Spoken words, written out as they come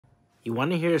You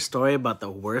want to hear a story about the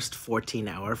worst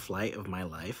 14-hour flight of my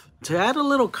life? To add a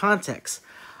little context,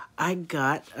 I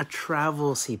got a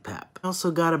travel CPAP. I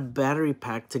also got a battery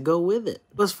pack to go with it.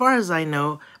 As far as I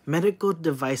know, medical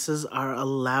devices are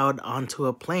allowed onto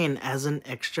a plane as an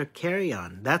extra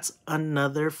carry-on. That's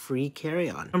another free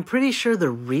carry-on. I'm pretty sure the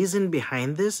reason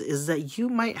behind this is that you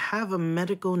might have a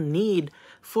medical need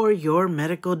for your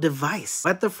medical device.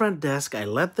 At the front desk, I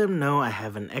let them know I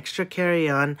have an extra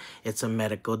carry-on. It's a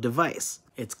medical device.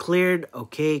 It's cleared,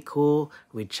 okay, cool.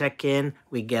 We check in,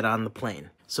 we get on the plane.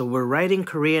 So we're riding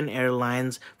Korean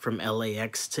Airlines from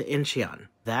LAX to Incheon.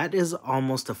 That is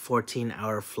almost a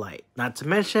 14-hour flight. Not to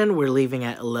mention, we're leaving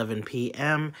at 11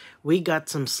 p.m. We got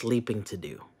some sleeping to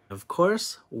do. Of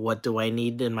course, what do I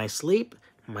need in my sleep?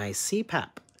 My CPAP.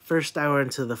 First hour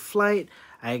into the flight,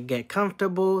 I get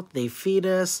comfortable, they feed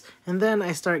us, and then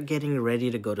I start getting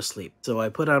ready to go to sleep. So I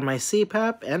put on my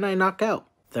CPAP and I knock out.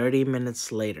 30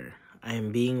 minutes later, I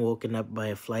am being woken up by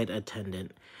a flight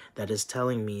attendant that is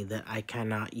telling me that I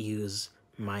cannot use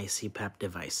my CPAP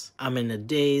device. I'm in a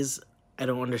daze. I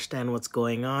don't understand what's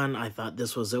going on. I thought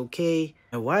this was okay.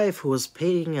 My wife, who was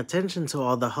paying attention to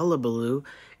all the hullabaloo,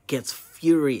 gets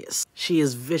furious. She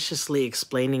is viciously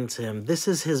explaining to him this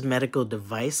is his medical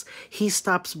device. He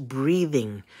stops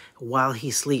breathing while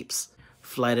he sleeps.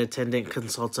 Flight attendant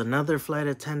consults another flight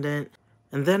attendant.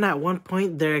 And then at one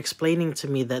point, they're explaining to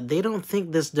me that they don't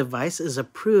think this device is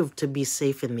approved to be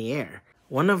safe in the air.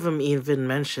 One of them even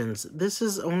mentions, this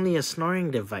is only a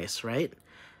snoring device, right?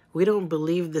 We don't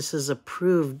believe this is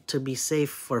approved to be safe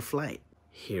for flight.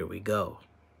 Here we go.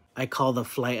 I call the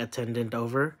flight attendant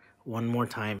over one more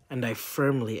time, and I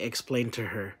firmly explain to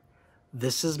her,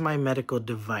 this is my medical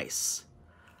device.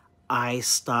 I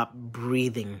stop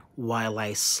breathing while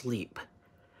I sleep.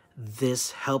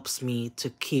 This helps me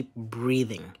to keep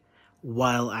breathing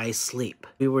while I sleep.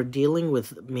 We were dealing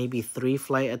with maybe 3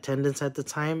 flight attendants at the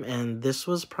time, and this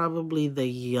was probably the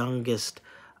youngest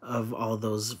of all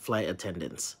those flight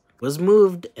attendants. Was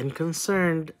moved and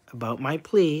concerned about my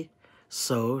plea,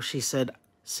 so she said,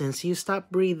 since you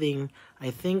stopped breathing,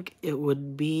 I think it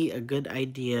would be a good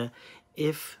idea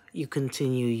if you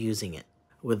continue using it.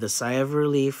 With a sigh of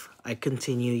relief, I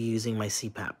continue using my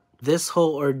CPAP. This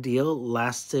whole ordeal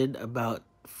lasted about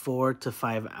 4 to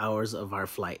 5 hours of our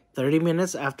flight. 30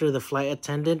 minutes after the flight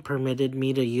attendant permitted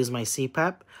me to use my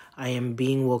CPAP, I am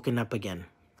being woken up again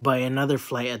by another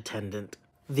flight attendant,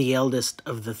 the eldest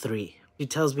of the 3. She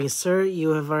tells me, sir, you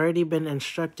have already been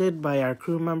instructed by our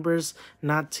crew members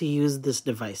not to use this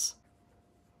device.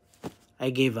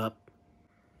 I gave up.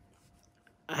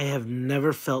 I have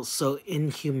never felt so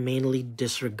inhumanely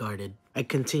disregarded. I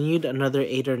continued another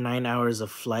 8 or 9 hours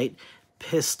of flight,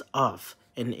 pissed off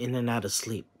and in and out of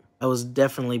sleep. I was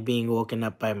definitely being woken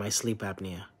up by my sleep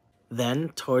apnea. Then,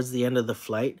 towards the end of the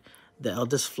flight, the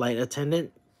eldest flight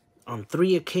attendant, on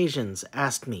 3 occasions,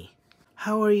 asked me,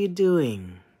 how are you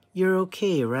doing? You're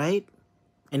okay, right?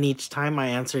 And each time I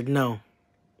answered no.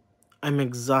 I'm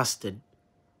exhausted.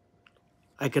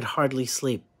 I could hardly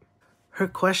sleep. Her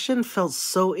question felt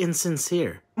so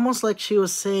insincere, almost like she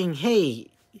was saying, hey,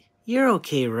 you're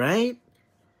okay, right?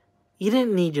 You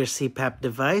didn't need your CPAP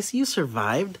device. You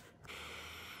survived.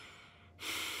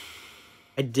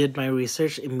 I did my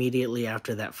research immediately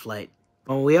after that flight.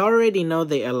 Well, we already know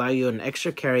they allow you an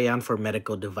extra carry-on for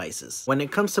medical devices. When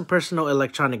it comes to personal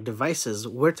electronic devices,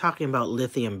 we're talking about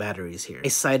lithium batteries here. I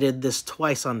cited this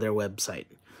twice on their website.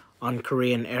 On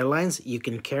Korean Airlines, you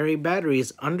can carry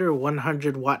batteries under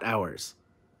 100 watt-hours.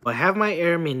 I have my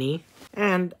Air Mini,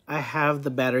 and I have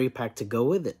the battery pack to go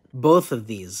with it. Both of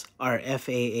these are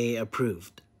FAA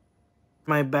approved.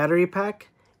 My battery pack,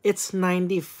 it's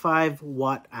 95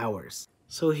 watt-hours.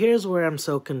 So here's where I'm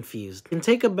so confused. You can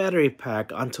take a battery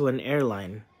pack onto an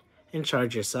airline and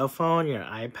charge your cell phone, your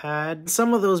iPad.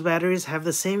 Some of those batteries have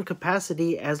the same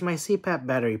capacity as my CPAP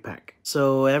battery pack.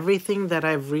 So everything that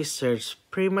I've researched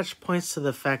pretty much points to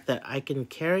the fact that I can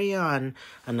carry on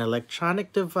an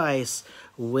electronic device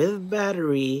with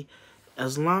battery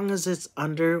as long as it's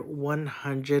under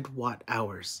 100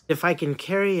 watt-hours. If I can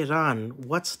carry it on,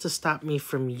 what's to stop me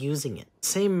from using it?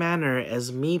 Same manner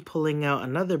as me pulling out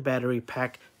another battery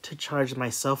pack to charge my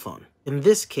cell phone. In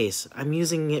this case, I'm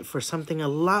using it for something a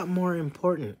lot more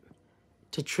important,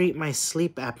 to treat my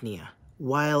sleep apnea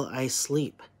while I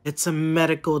sleep. It's a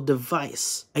medical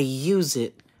device. I use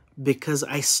it because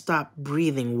I stop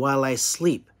breathing while I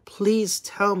sleep. Please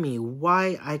tell me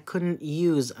why I couldn't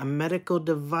use a medical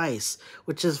device,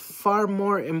 which is far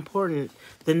more important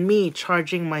than me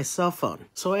charging my cell phone.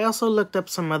 So I also looked up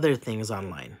some other things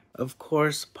online. Of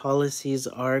course, policies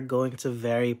are going to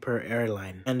vary per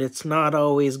airline, and it's not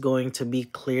always going to be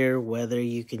clear whether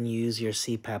you can use your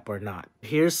CPAP or not.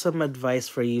 Here's some advice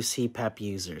for you CPAP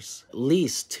users. At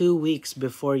least 2 weeks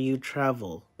before you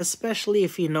travel, especially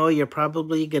if you know you're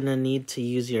probably going to need to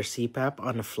use your CPAP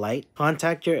on a flight,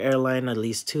 contact your airline at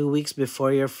least 2 weeks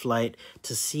before your flight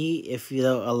to see if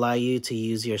they'll allow you to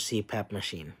use your CPAP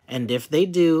machine. And if they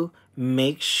do,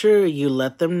 make sure you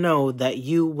let them know that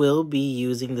you will be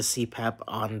using the CPAP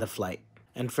on the flight.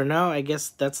 And for now, I guess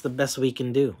that's the best we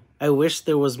can do. I wish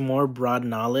there was more broad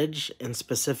knowledge and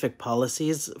specific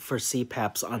policies for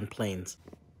CPAPs on planes.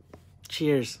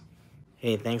 Cheers.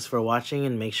 Hey, thanks for watching,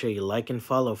 and make sure you like and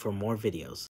follow for more videos.